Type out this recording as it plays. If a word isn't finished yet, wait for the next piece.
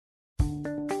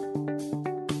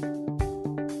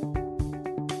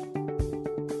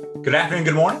Good afternoon,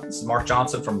 good morning. This is Mark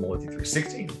Johnson from Loyalty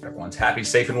 360. Everyone's happy,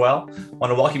 safe, and well. I want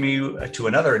to welcome you to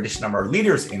another edition of our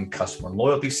Leaders in Customer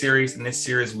Loyalty series. In this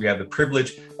series, we have the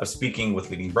privilege of speaking with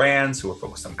leading brands who are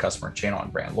focused on customer channel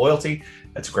and brand loyalty.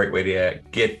 That's a great way to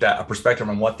get a perspective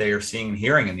on what they are seeing and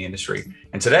hearing in the industry.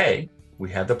 And today, we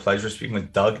have the pleasure of speaking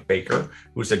with Doug Baker,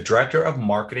 who's the Director of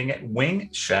Marketing at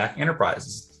Wingshack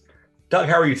Enterprises. Doug,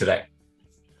 how are you today?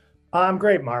 I'm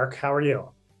great, Mark. How are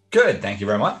you? Good. Thank you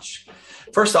very much.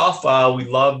 First off, we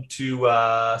love to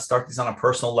start these on a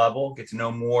personal level, get to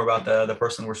know more about the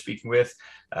person we're speaking with.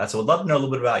 So we'd love to know a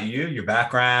little bit about you, your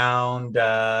background,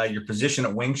 your position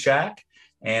at Wingshack,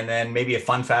 and then maybe a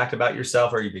fun fact about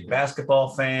yourself. Are you a big basketball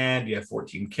fan? Do you have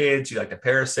 14 kids? Do you like to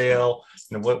parasail?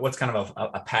 You know, what's kind of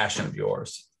a passion of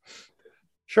yours?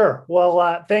 Sure.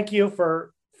 Well, thank you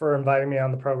for inviting me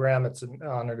on the program. It's an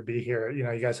honor to be here. You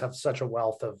know, you guys have such a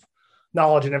wealth of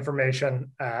knowledge and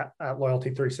information at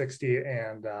Loyalty 360,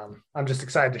 and I'm just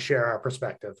excited to share our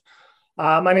perspective.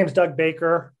 My name is Doug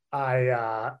Baker.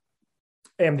 I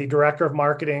am the Director of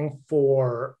Marketing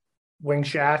for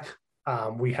Wingshack.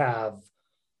 We have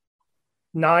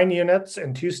 9 units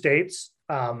in 2 states,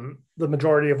 the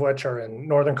majority of which are in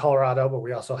northern Colorado, but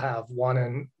we also have one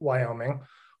in Wyoming.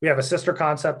 We have a sister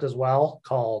concept as well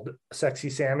called Sexy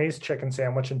Sammy's Chicken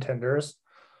Sandwich and Tenders.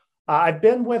 I've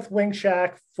been with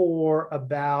Wingshack for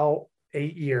about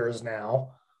 8 years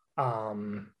now,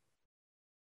 and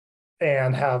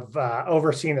have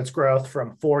overseen its growth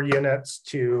from 4 units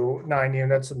to 9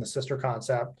 units in the sister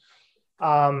concept.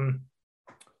 And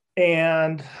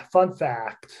fun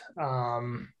fact,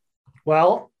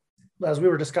 well, as we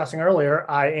were discussing earlier,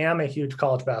 I am a huge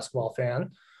college basketball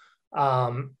fan.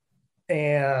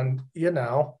 And, you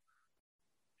know,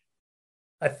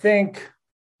 I think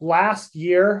last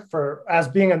year, as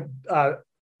being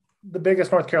the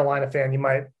biggest North Carolina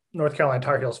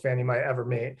Tar Heels fan you might ever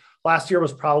meet, last year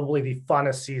was probably the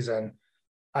funnest season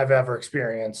I've ever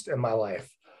experienced in my life.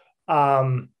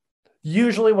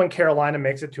 Usually when Carolina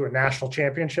makes it to a national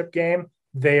championship game,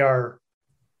 they are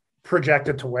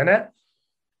projected to win it.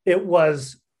 It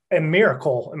was a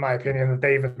miracle, in my opinion, that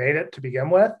they even made it to begin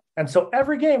with. And so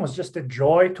every game was just a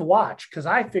joy to watch because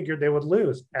I figured they would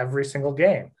lose every single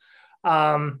game.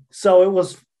 So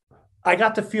I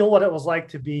got to feel what it was like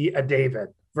to be a David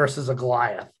versus a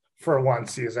Goliath for one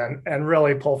season and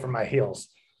really pull from my heels.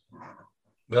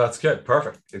 Well, that's good.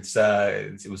 Perfect.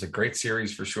 It was a great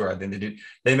series for sure. I think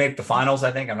they made the finals.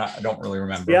 I think I don't really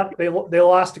remember. Yep. They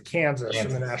lost to Kansas in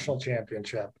the national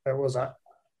championship. It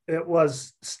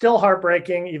was still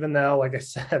heartbreaking, even though, like I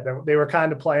said, they were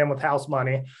kind of playing with house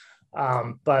money.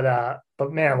 But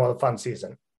man, what a fun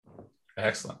season.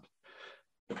 Excellent.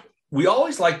 We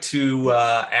always like to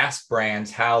ask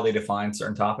brands how they define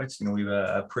certain topics. You know, we have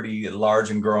a pretty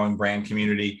large and growing brand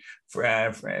community.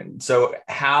 So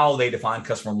how they define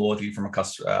customer loyalty from a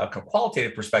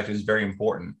qualitative perspective is very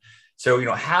important. So, you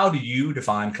know, how do you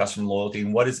define customer loyalty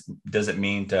and does it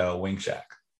mean to Wingshack?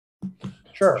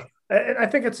 Sure. And I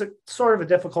think it's a sort of a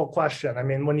difficult question. I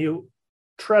mean, when you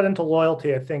tread into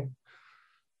loyalty, I think,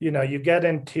 you know, you get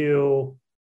into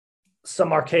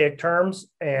some archaic terms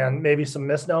and maybe some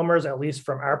misnomers, at least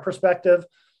from our perspective.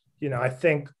 You know, I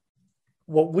think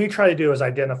what we try to do is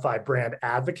identify brand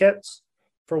advocates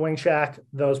for Wingshack,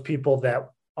 those people that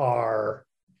are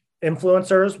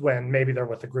influencers when maybe they're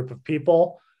with a group of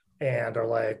people and are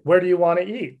like, where do you want to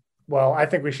eat? Well, I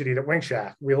think we should eat at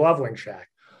Wingshack. We love Wingshack.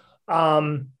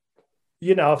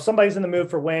 You know, if somebody's in the mood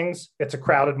for wings, it's a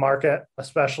crowded market,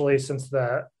 especially since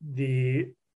the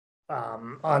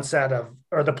onset of,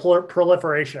 or the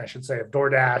proliferation, I should say, of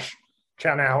DoorDash,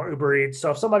 ChowNow, Uber Eats.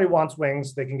 So if somebody wants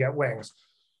wings, they can get wings.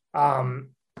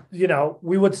 You know,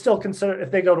 we would still consider, if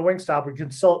they go to Wingstop, we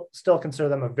can still consider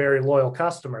them a very loyal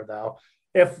customer, though,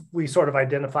 if we sort of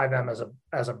identify them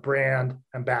as a brand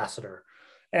ambassador.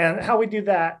 And how we do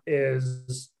that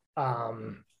is,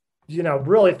 you know,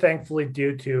 really thankfully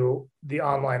due to the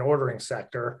online ordering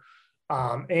sector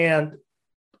and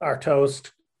our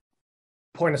Toast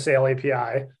point of sale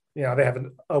API, you know, they have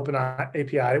an open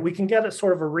API. We can get a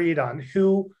sort of a read on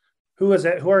who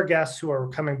are guests who are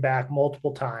coming back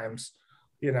multiple times,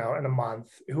 you know, in a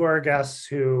month, who are guests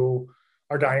who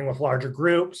are dining with larger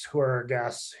groups, who are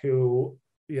guests who,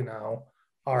 you know,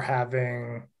 are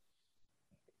having,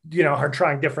 you know, are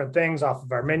trying different things off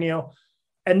of our menu.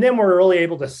 And then we're really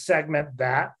able to segment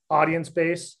that audience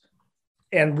base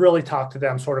and really talk to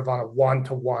them sort of on a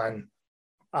one-to-one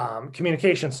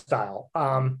communication style.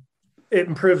 It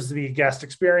improves the guest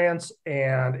experience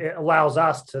and it allows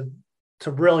us to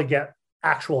really get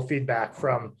actual feedback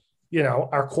from, you know,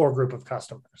 our core group of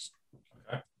customers.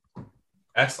 Okay.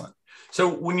 Excellent. So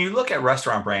when you look at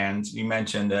restaurant brands, you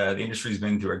mentioned the industry's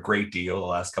been through a great deal the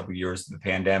last couple of years of the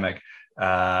pandemic.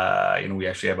 We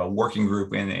actually have a working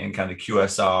group in kind of the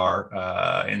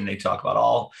QSR, and they talk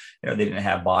about they didn't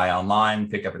have buy online,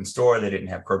 pick up in store. They didn't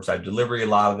have curbside delivery, a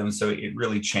lot of them. So it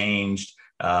really changed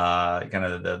kind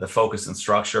of the focus and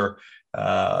structure.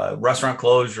 Restaurant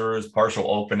closures, partial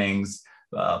openings,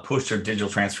 push to digital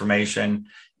transformation.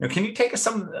 Can you take us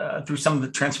through some of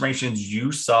the transformations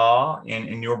you saw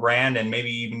in your brand, and maybe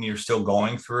even you're still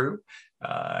going through?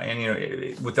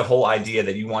 With the whole idea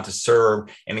that you want to serve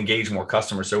and engage more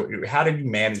customers. So how did you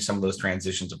manage some of those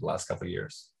transitions over the last couple of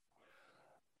years?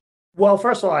 Well,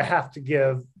 first of all, I have to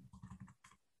give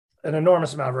an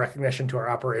enormous amount of recognition to our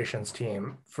operations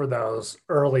team for those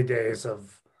early days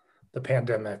of the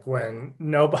pandemic when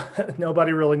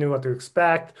nobody really knew what to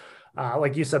expect.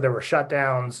 Like you said, there were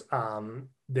shutdowns.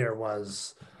 There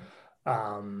was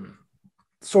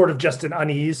sort of just an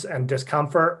unease and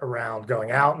discomfort around going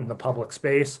out in the public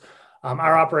space.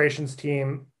 Our operations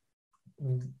team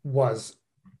was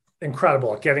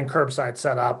incredible at getting curbside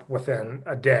set up within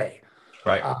a day.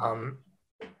 Right.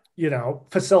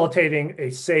 Facilitating a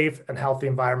safe and healthy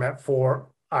environment for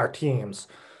our teams.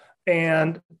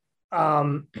 And,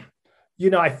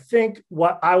 I think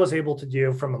what I was able to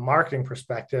do from a marketing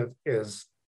perspective is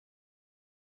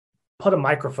put a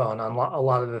microphone on a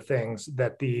lot of the things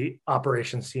that the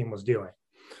operations team was doing.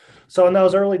 So in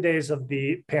those early days of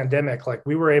the pandemic,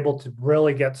 we were able to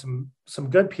really get some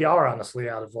good PR, honestly,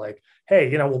 out of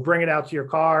hey, we'll bring it out to your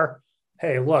car.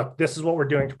 Hey, look, this is what we're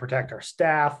doing to protect our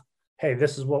staff. Hey,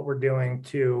 this is what we're doing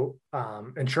to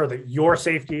ensure that your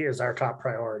safety is our top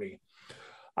priority.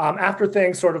 After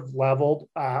things sort of leveled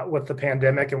with the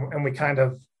pandemic and we kind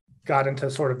of got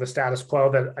into sort of the status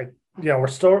quo that we're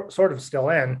sort of still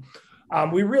in,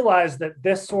 we realized that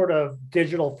this sort of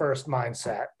digital first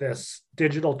mindset, this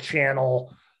digital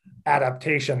channel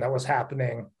adaptation that was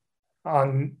happening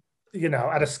on,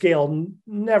 at a scale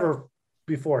never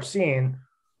before seen,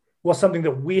 was something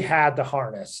that we had to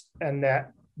harness. And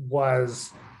that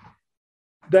was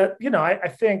that, I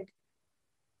think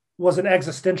was an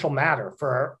existential matter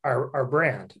for our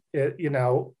brand. If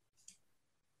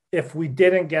we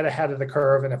didn't get ahead of the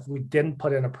curve and if we didn't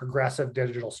put in a progressive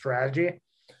digital strategy,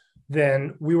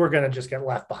 then we were going to just get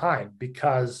left behind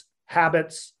because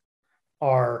habits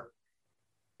are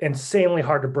insanely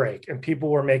hard to break. And people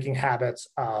were making habits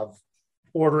of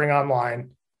ordering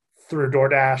online through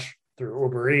DoorDash, through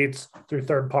Uber Eats, through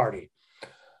third party.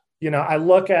 I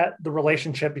look at the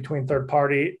relationship between third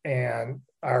party and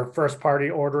our first party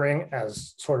ordering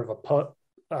as sort of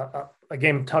a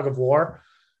game of tug of war.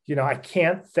 I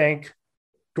can't thank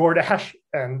DoorDash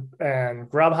and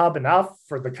Grubhub enough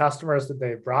for the customers that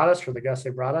they brought us, for the guests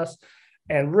they brought us.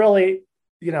 And really,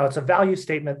 it's a value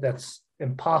statement that's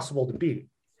impossible to beat.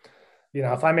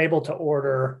 If I'm able to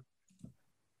order,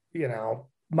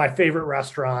 my favorite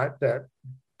restaurant that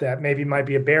maybe might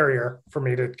be a barrier for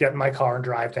me to get in my car and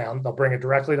drive down, they'll bring it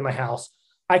directly to my house.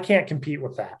 I can't compete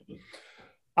with that.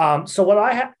 So what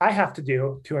I have to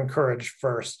do to encourage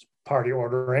first party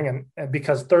ordering and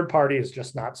because third party is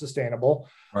just not sustainable.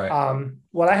 Right.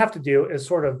 What I have to do is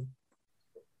sort of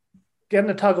get in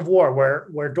a tug of war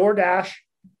where DoorDash,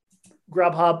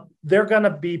 Grubhub, they're going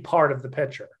to be part of the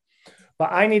picture,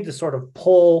 but I need to sort of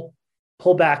pull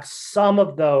back some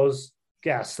of those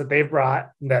guests that they've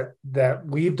brought that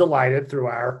we've delighted through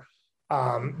our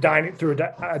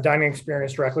dining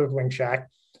experience directly with Wing Shack,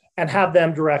 and have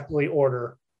them directly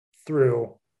order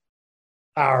through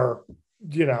our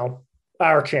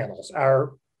channels,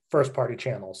 our first party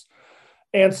channels.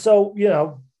 And so,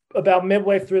 about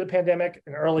midway through the pandemic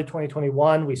in early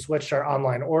 2021, we switched our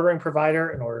online ordering provider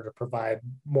in order to provide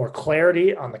more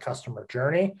clarity on the customer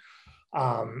journey.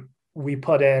 We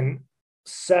put in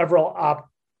several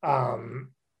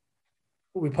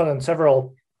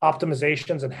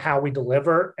optimizations in how we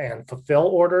deliver and fulfill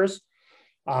orders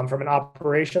from an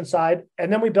operation side.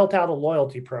 And then we built out a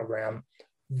loyalty program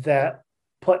that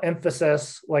put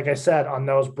emphasis, like I said, on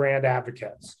those brand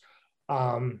advocates.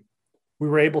 We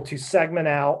were able to segment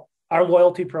out, our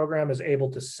loyalty program is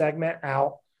able to segment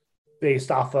out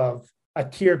based off of a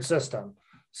tiered system.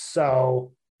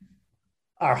 So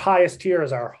our highest tier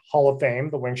is our Hall of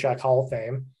Fame, the Wing Shack Hall of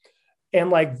Fame.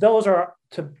 And those are,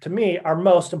 to me, our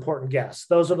most important guests.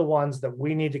 Those are the ones that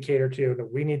we need to cater to,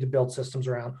 that we need to build systems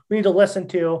around. We need to listen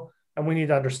to, and we need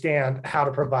to understand how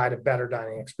to provide a better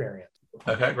dining experience.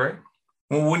 Okay, great.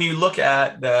 Well, when you look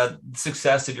at the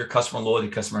success of your customer loyalty,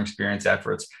 customer experience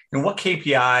efforts, what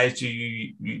KPIs do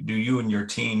you and your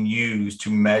team use to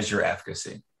measure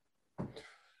efficacy?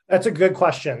 That's a good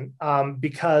question,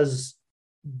 because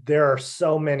there are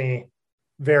so many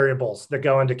variables that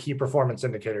go into key performance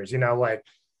indicators. Like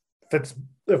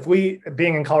if we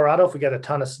being in Colorado, if we get a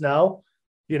ton of snow,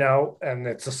 and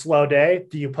it's a slow day,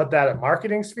 do you put that at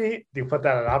marketing's feet? Do you put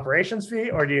that at operations feet,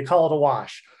 or do you call it a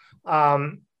wash?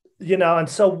 And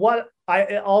so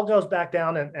it all goes back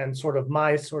down and sort of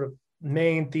my sort of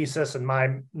main thesis and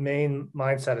my main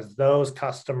mindset is those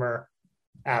customer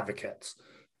advocates,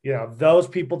 those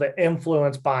people that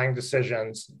influence buying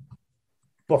decisions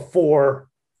before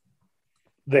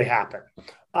they happen.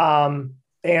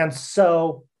 And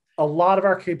so a lot of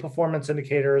our key performance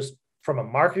indicators from a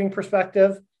marketing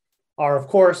perspective are, of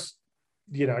course,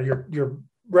 your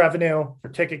revenue,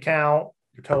 your ticket count,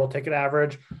 your total ticket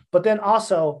average, but then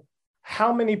also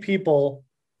how many people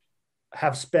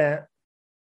have spent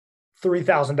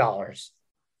 $3,000,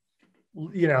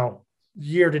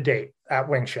 year to date at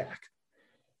Wing Shack.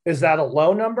 Is that a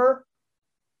low number?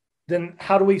 Then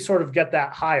how do we sort of get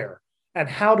that higher? And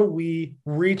how do we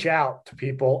reach out to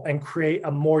people and create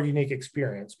a more unique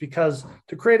experience? Because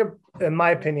to create, in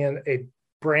my opinion, a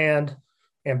brand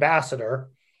ambassador,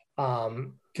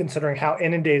 considering how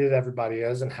inundated everybody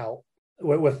is and how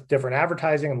with different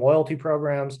advertising and loyalty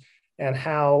programs and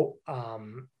how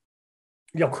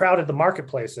crowded the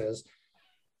marketplace is,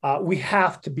 we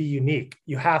have to be unique.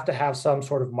 You have to have some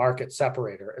sort of market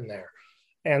separator in there.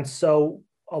 And so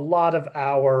a lot of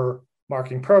our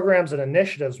marketing programs and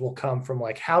initiatives will come from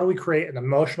like, how do we create an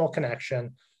emotional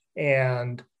connection?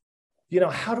 And,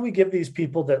 how do we give these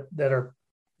people that are,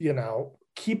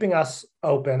 keeping us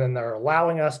open and they're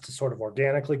allowing us to sort of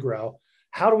organically grow?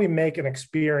 How do we make an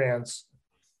experience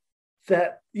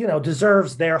that,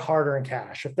 deserves their hard-earned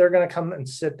cash? If they're going to come and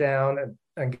sit down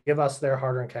and give us their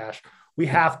hard-earned cash, we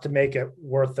have to make it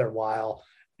worth their while.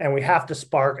 And we have to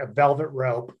spark a velvet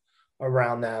rope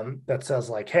around them that says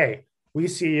like, hey, we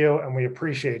see you and we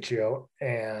appreciate you.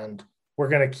 And we're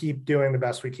going to keep doing the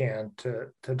best we can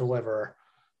to deliver,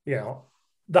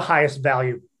 the highest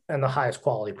value and the highest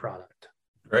quality product.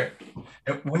 Great.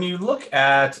 And when you look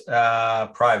at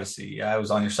privacy, I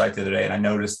was on your site the other day and I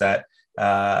noticed that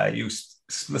you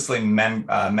explicitly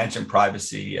mentioned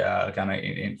privacy kind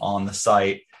of on the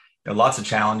site. Lots of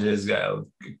challenges,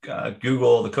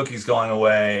 Google, the cookies going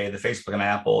away, the Facebook and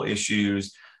Apple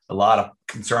issues, a lot of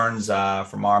concerns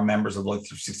from our members of Loyalty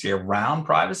 360 around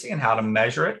privacy and how to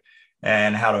measure it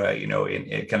and how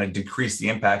to, kind of decrease the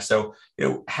impact. So,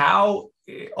 how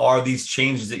are these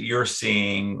changes that you're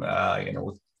seeing,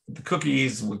 with the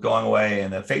cookies going away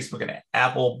and the Facebook and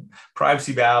Apple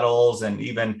privacy battles and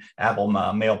even Apple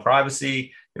mail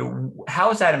privacy,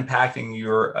 how is that impacting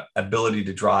your ability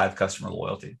to drive customer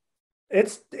loyalty?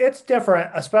 It's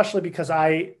different, especially because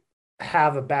I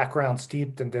have a background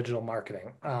steeped in digital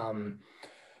marketing.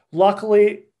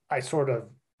 Luckily, I sort of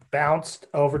bounced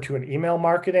over to an email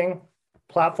marketing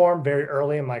platform very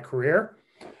early in my career.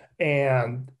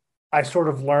 And I sort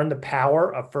of learned the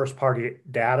power of first-party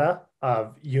data,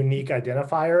 of unique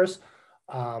identifiers,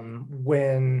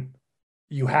 when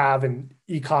you have an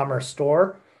e-commerce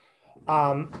store.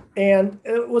 And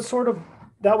that was sort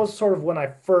of when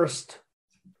it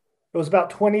was about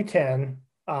 2010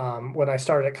 when I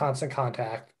started at Constant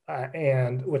Contact,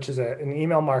 which is an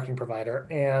email marketing provider.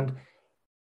 And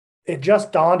it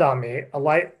just dawned on me, a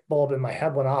light bulb in my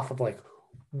head went off of like,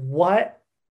 what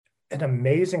an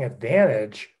amazing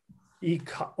advantage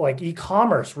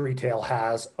e-commerce retail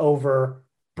has over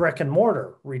brick and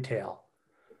mortar retail.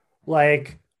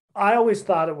 Like, I always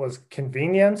thought it was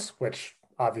convenience, which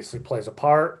obviously plays a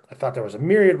part. I thought there was a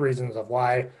myriad reasons of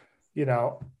why,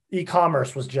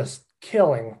 e-commerce was just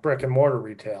killing brick and mortar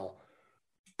retail.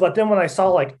 But then when I saw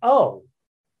like, oh,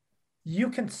 you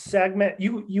can segment,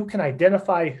 you can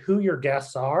identify who your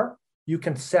guests are, you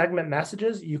can segment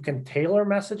messages, you can tailor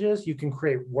messages, you can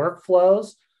create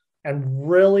workflows and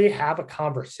really have a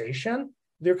conversation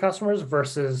with your customers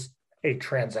versus a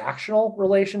transactional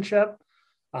relationship.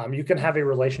 You can have a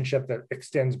relationship that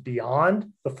extends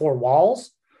beyond the four walls.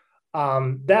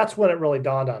 That's when it really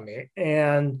dawned on me.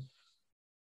 And,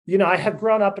 I had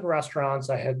grown up in restaurants.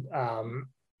 I've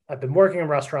been working in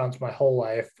restaurants my whole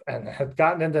life and had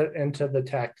gotten into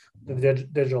the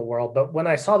digital world. But when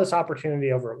I saw this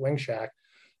opportunity over at Wing Shack,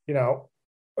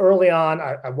 early on,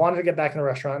 I wanted to get back in the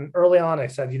restaurant. And early on, I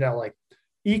said, like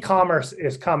e-commerce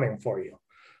is coming for you.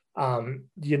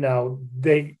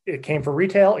 It came for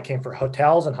retail. It came for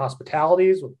hotels and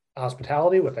hospitality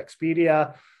with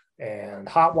Expedia and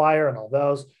Hotwire and all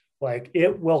those. Like,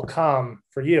 it will come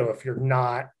for you if you're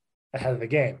not ahead of the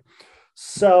game.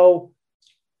 So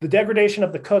the degradation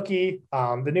of the cookie,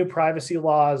 the new privacy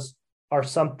laws are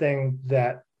something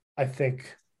that I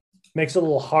think makes it a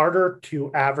little harder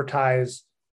to advertise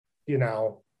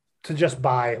to just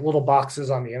buy little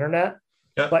boxes on the internet.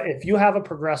 Yep. But if you have a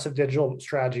progressive digital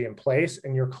strategy in place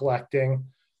and you're collecting,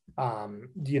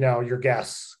 your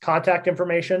guests' contact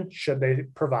information, should they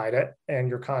provide it, and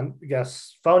your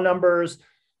guests' phone numbers,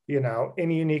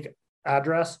 any unique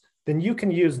address, then you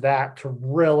can use that to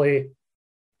really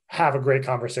have a great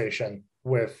conversation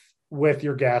with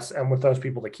your guests and with those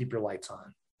people that keep your lights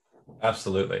on.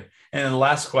 Absolutely. And then the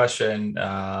last question,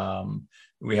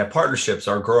 we have partnerships,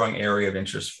 our growing area of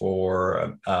interest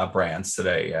for brands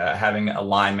today, having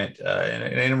alignment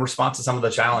in response to some of the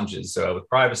challenges with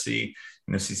privacy.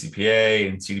 CCPA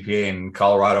and CDPA in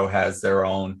Colorado has their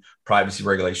own privacy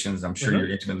regulations. I'm sure you're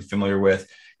intimately familiar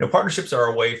with. Partnerships are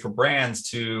a way for brands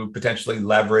to potentially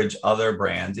leverage other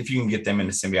brands if you can get them in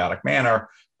a symbiotic manner.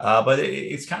 But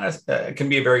it's kind of it can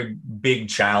be a very big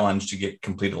challenge to get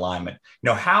complete alignment.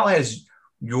 How has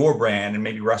your brand and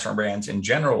maybe restaurant brands in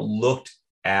general looked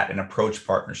at and approached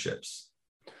partnerships?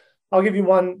 I'll give you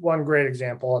one great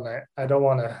example, and I don't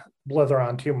want to blither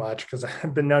on too much because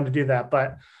I've been known to do that.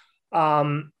 But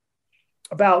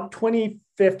about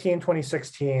 2015,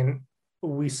 2016,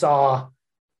 we saw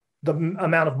the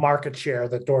amount of market share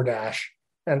that DoorDash,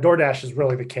 and DoorDash is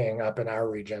really the king up in our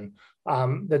region,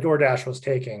 that DoorDash was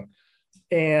taking.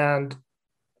 And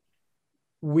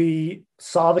we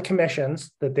saw the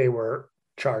commissions that they were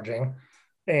charging.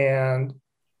 And,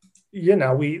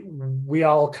 we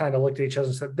all kind of looked at each other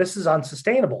and said, this is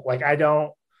unsustainable.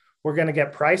 We're going to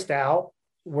get priced out.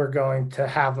 We're going to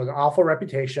have an awful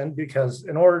reputation because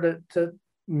in order to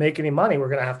make any money, we're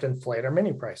going to have to inflate our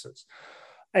menu prices.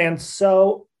 And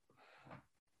so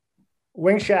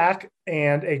Wing Shack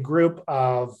and a group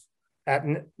of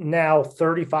now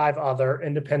 35 other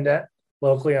independent,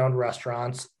 locally owned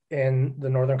restaurants in the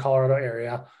Northern Colorado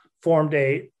area formed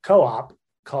a co-op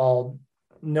called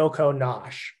NoCo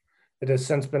Nosh. It has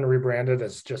since been rebranded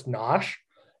as just Nosh.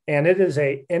 And it is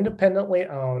a independently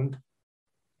owned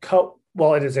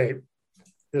there's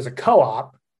a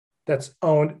co-op that's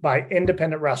owned by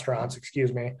independent restaurants,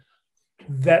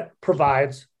 that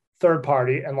provides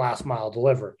third-party and last-mile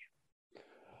delivery.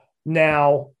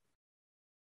 Now,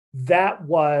 that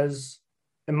was,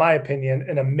 in my opinion,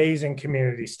 an amazing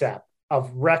community step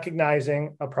of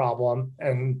recognizing a problem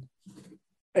and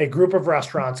a group of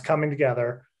restaurants coming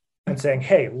together and saying,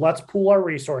 hey, let's pool our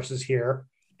resources here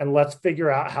and let's figure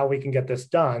out how we can get this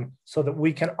done so that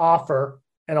we can offer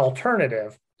an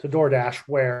alternative to DoorDash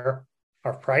where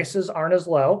our prices aren't as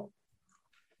low.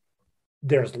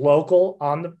 There's local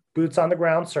boots on the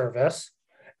ground service,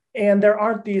 and there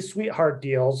aren't these sweetheart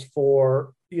deals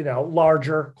for,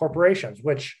 larger corporations,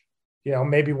 which,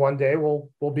 maybe one day we'll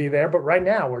be there, but right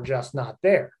now we're just not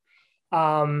there.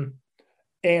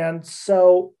 And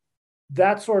so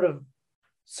that sort of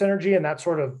synergy and that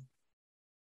sort of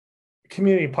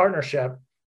community partnership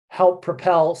helped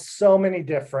propel so many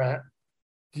different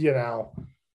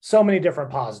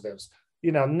positives.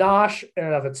 Nosh in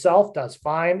and of itself does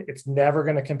fine. It's never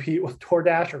going to compete with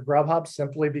DoorDash or Grubhub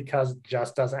simply because it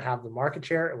just doesn't have the market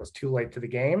share. It was too late to the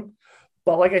game.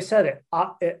 But like I said,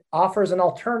 it offers an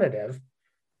alternative,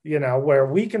 where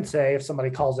we can say, if somebody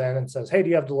calls in and says, hey, do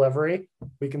you have delivery?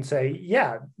 We can say,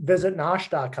 yeah, visit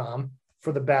nosh.com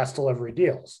for the best delivery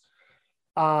deals.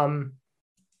 And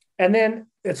then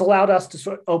it's allowed us to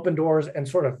sort of open doors and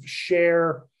sort of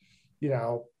share,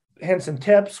 hints and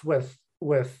tips with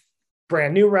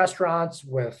brand new restaurants,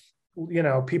 with,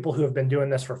 people who have been doing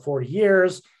this for 40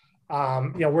 years.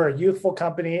 We're a youthful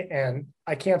company, and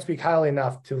I can't speak highly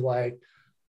enough to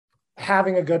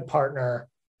having a good partner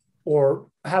or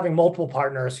having multiple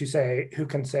partners who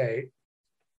can say,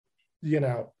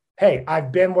 hey,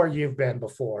 I've been where you've been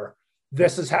before.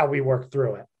 This is how we work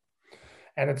through it.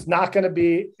 And it's not going to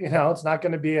be,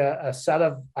 a set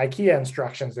of IKEA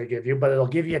instructions they give you, but it'll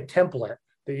give you a template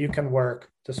that you can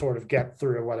work to sort of get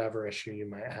through whatever issue you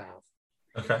might have.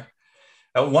 Okay.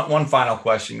 One final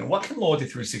question. What can Loyalty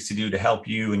 360 do to help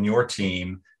you and your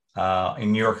team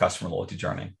in your customer loyalty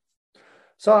journey?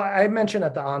 So I mentioned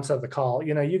at the onset of the call,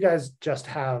 you guys just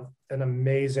have an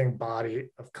amazing body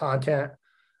of content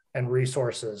and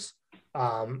resources.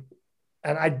 And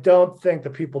I don't think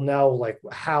that people know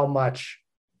how much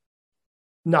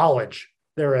knowledge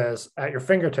there is at your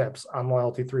fingertips on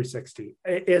Loyalty 360.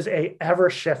 It is a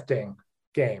ever-shifting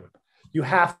game. You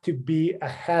have to be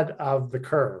ahead of the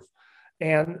curve.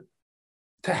 And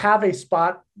to have a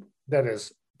spot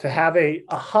to have a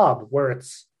hub where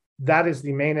that is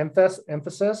the main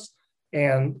emphasis,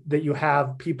 and that you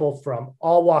have people from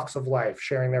all walks of life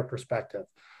sharing their perspective.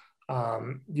 I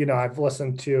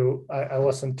listened to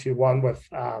one with,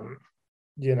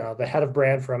 the head of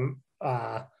brand from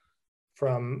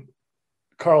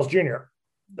Carl's Jr.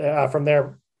 From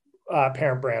their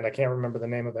parent brand. I can't remember the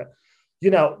name of it.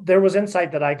 There was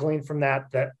insight that I gleaned from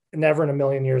that never in a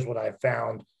million years would I have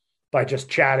found by just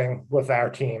chatting with our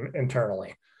team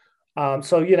internally.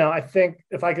 I think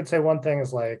if I could say one thing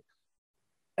is like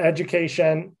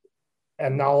education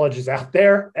and knowledge is out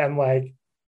there, and like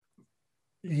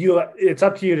it's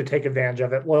up to you to take advantage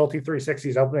of it. Loyalty 360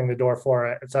 is opening the door for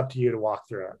it. It's up to you to walk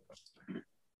through it.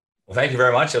 Well, thank you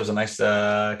very much. It was a nice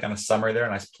kind of summary there, a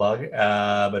nice plug.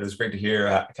 But it was great to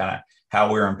hear kind of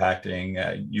how we're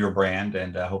impacting your brand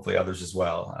and hopefully others as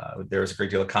well. There's a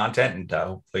great deal of content, and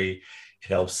hopefully it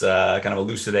helps kind of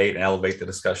elucidate and elevate the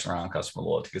discussion around customer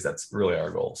loyalty, because that's really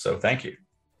our goal. So thank you.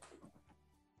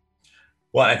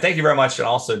 Well, and thank you very much. And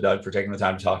also, Doug, for taking the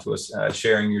time to talk to us,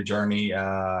 sharing your journey,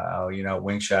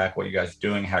 Wing Shack, what you guys are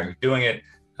doing, how you're doing it,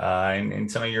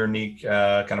 and some of your unique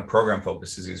kind of program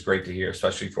focuses is great to hear,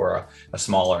 especially for a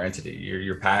smaller entity.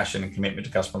 Your passion and commitment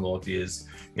to customer loyalty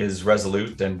is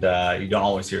resolute, and you don't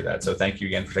always hear that. So thank you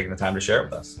again for taking the time to share it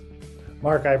with us.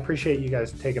 Mark, I appreciate you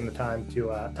guys taking the time to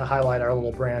highlight our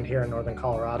little brand here in Northern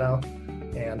Colorado.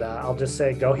 And I'll just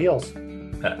say, go Heels.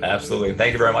 Absolutely.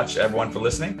 Thank you very much, everyone, for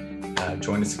listening.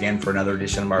 Join us again for another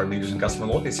edition of our Leaders in Customer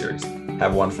Loyalty series.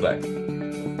 Have a wonderful day.